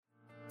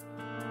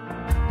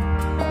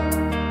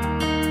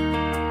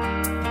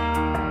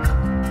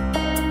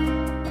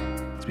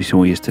We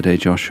saw yesterday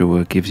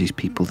Joshua gives his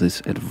people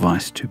this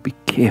advice to be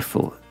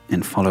careful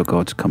and follow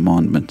God's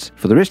commandments.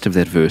 For the rest of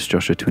that verse,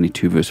 Joshua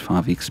 22 verse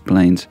 5, he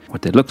explains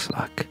what that looks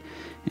like.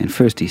 And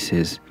first he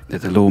says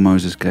that the law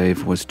Moses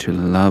gave was to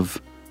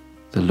love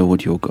the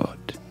Lord your God.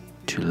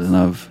 To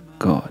love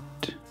God.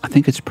 I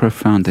think it's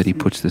profound that he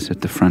puts this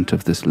at the front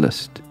of this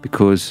list,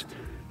 because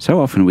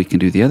so often we can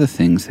do the other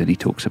things that he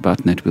talks about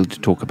and that we'll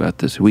talk about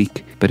this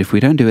week. But if we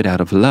don't do it out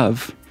of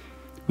love,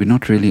 we're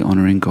not really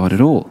honoring God at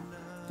all.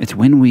 It's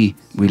when we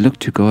look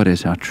to God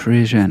as our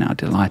treasure and our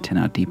delight and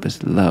our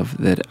deepest love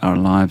that our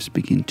lives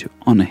begin to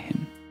honor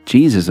him.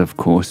 Jesus, of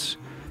course,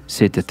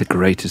 said that the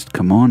greatest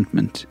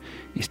commandment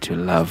is to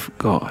love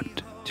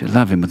God, to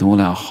love him with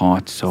all our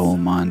heart, soul,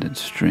 mind, and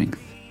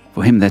strength.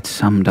 For him, that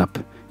summed up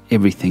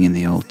everything in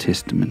the Old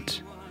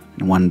Testament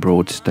in one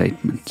broad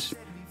statement: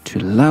 to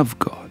love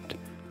God.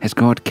 Has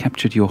God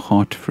captured your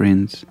heart,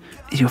 friends?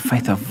 Is your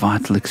faith a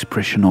vital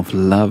expression of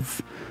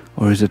love,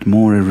 or is it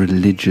more a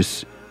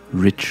religious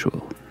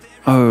ritual?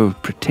 Oh,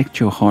 protect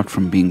your heart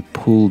from being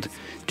pulled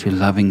to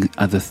loving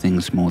other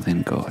things more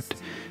than God,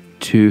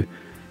 to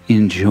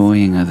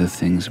enjoying other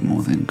things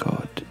more than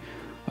God.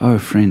 Oh,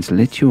 friends,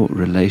 let your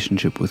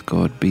relationship with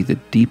God be the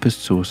deepest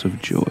source of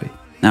joy.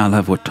 Now, I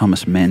love what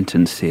Thomas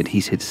Manton said.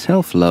 He said,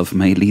 self-love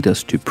may lead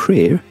us to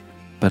prayer,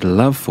 but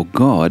love for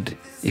God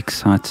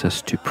excites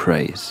us to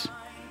praise.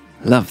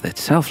 Love that.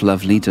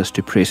 Self-love leads us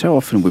to prayer. So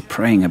often we're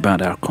praying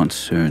about our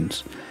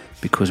concerns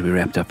because we're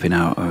wrapped up in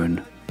our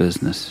own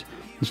business.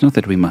 It's not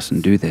that we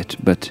mustn't do that,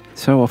 but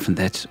so often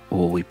that's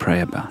all we pray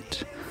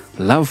about.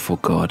 Love for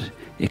God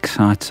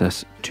excites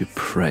us to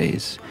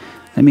praise.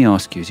 Let me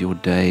ask you, is your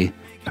day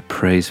a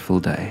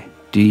praiseful day?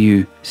 Do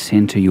you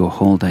center your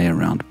whole day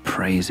around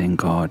praising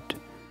God?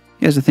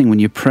 Here's the thing, when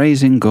you're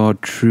praising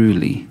God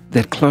truly,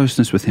 that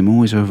closeness with him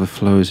always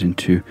overflows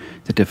into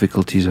the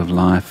difficulties of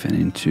life and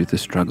into the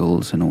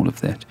struggles and all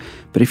of that.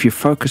 But if you're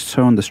focused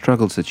so on the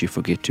struggles that you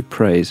forget to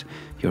praise,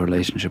 your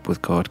relationship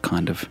with God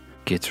kind of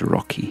gets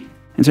rocky.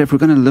 And so if we're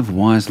going to live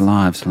wise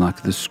lives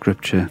like the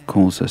scripture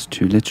calls us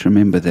to, let's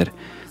remember that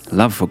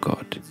love for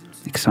God,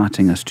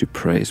 exciting us to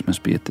praise,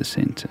 must be at the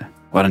center.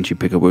 Why don't you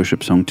pick a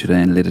worship song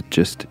today and let it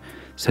just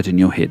sit in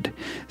your head?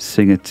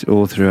 Sing it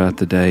all throughout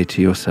the day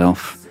to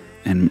yourself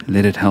and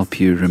let it help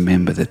you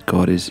remember that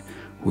God is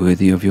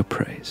worthy of your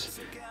praise.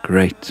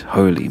 Great,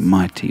 holy,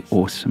 mighty,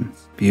 awesome,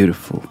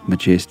 beautiful,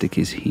 majestic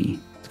is he.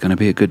 It's going to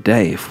be a good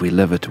day if we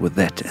live it with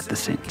that at the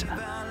center.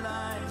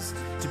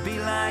 To be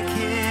like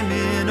him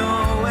in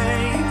all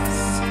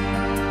ways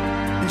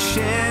and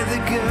share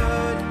the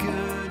good.